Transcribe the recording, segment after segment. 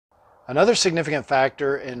Another significant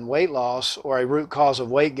factor in weight loss or a root cause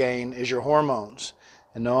of weight gain is your hormones.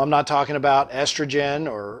 And no, I'm not talking about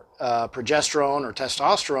estrogen or progesterone or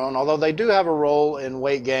testosterone, although they do have a role in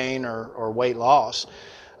weight gain or weight loss.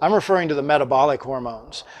 I'm referring to the metabolic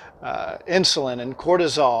hormones, insulin and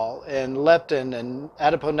cortisol and leptin and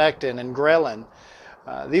adiponectin and ghrelin.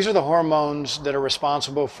 These are the hormones that are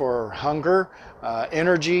responsible for hunger,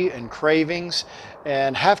 energy, and cravings,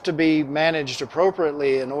 and have to be managed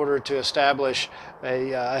appropriately in order to establish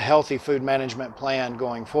a healthy food management plan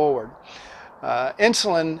going forward.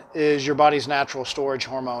 Insulin is your body's natural storage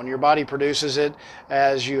hormone. Your body produces it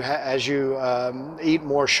as you eat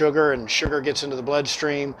more sugar, and sugar gets into the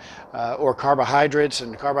bloodstream, or carbohydrates,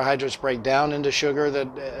 and carbohydrates break down into sugar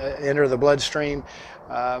that enter the bloodstream.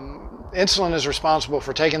 Insulin is responsible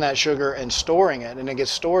for taking that sugar and storing it, and it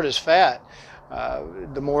gets stored as fat.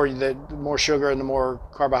 The more sugar and the more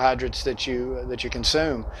carbohydrates that you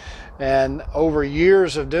consume. And over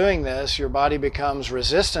years of doing this, your body becomes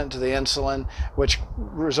resistant to the insulin, which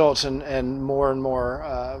results in more and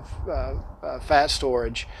more fat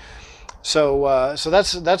storage. So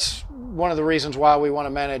that's one of the reasons why we want to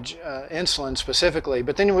manage insulin specifically.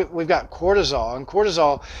 But then we've got cortisol, and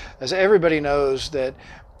cortisol, as everybody knows, that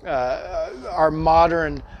our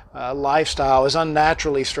modern lifestyle is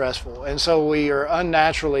unnaturally stressful, and so we are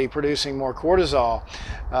unnaturally producing more cortisol.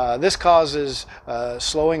 This causes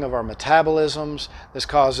slowing of our metabolisms. This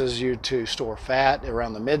causes you to store fat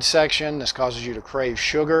around the midsection. This causes you to crave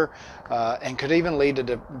sugar, and could even lead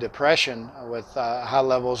to depression with high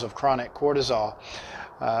levels of chronic cortisol.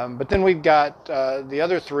 But then we've got the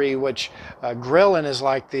other three, which ghrelin is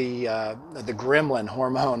like the gremlin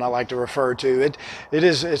hormone I like to refer to.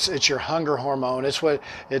 It's your hunger hormone. It's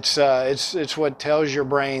what tells your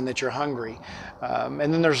brain that you're hungry.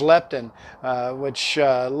 And then there's leptin, which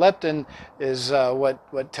leptin is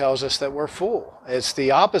what tells us that we're full. It's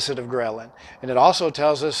the opposite of ghrelin, and it also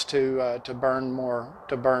tells us to burn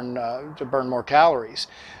more calories.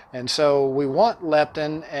 And so we want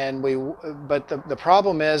leptin, but the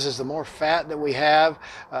problem is the more fat that we have,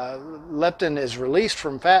 leptin is released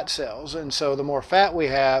from fat cells, and so the more fat we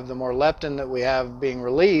have, the more leptin that we have being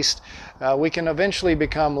released, we can eventually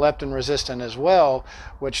become leptin resistant as well,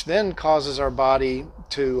 which then causes our body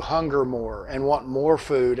to hunger more and want more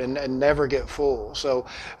food and never get full. So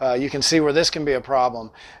you can see where this can be a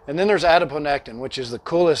problem. And then there's adiponectin, which is the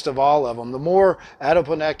coolest of all of them. The more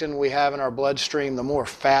adiponectin we have in our bloodstream, the more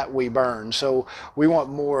fat we burn. So we want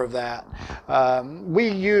more of that. We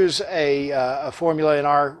use a formula in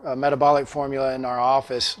our metabolic formula in our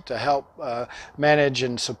office to help manage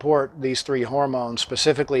and support these three hormones,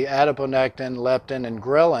 specifically adiponectin, leptin, and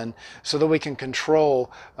ghrelin, so that we can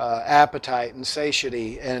control appetite and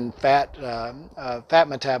satiety and fat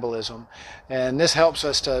metabolism. And this helps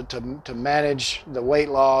us to manage the weight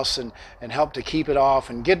loss and help to keep it off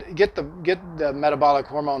and get the metabolic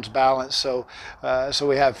hormones balanced, so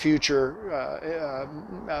we have future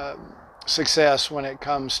success when it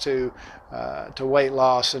comes to weight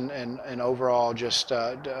loss and overall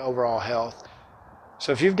overall health.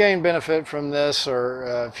 So if you've gained benefit from this,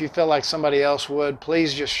 or if you feel like somebody else would,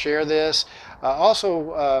 please just share this.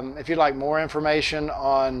 Also, if you'd like more information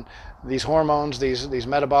on these hormones, these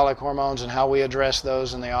metabolic hormones, and how we address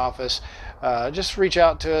those in the office, just reach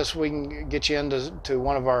out to us. We can get you into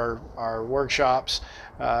one of our workshops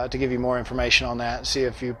to give you more information on that, and see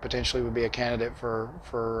if you potentially would be a candidate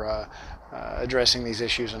for addressing these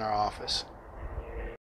issues in our office.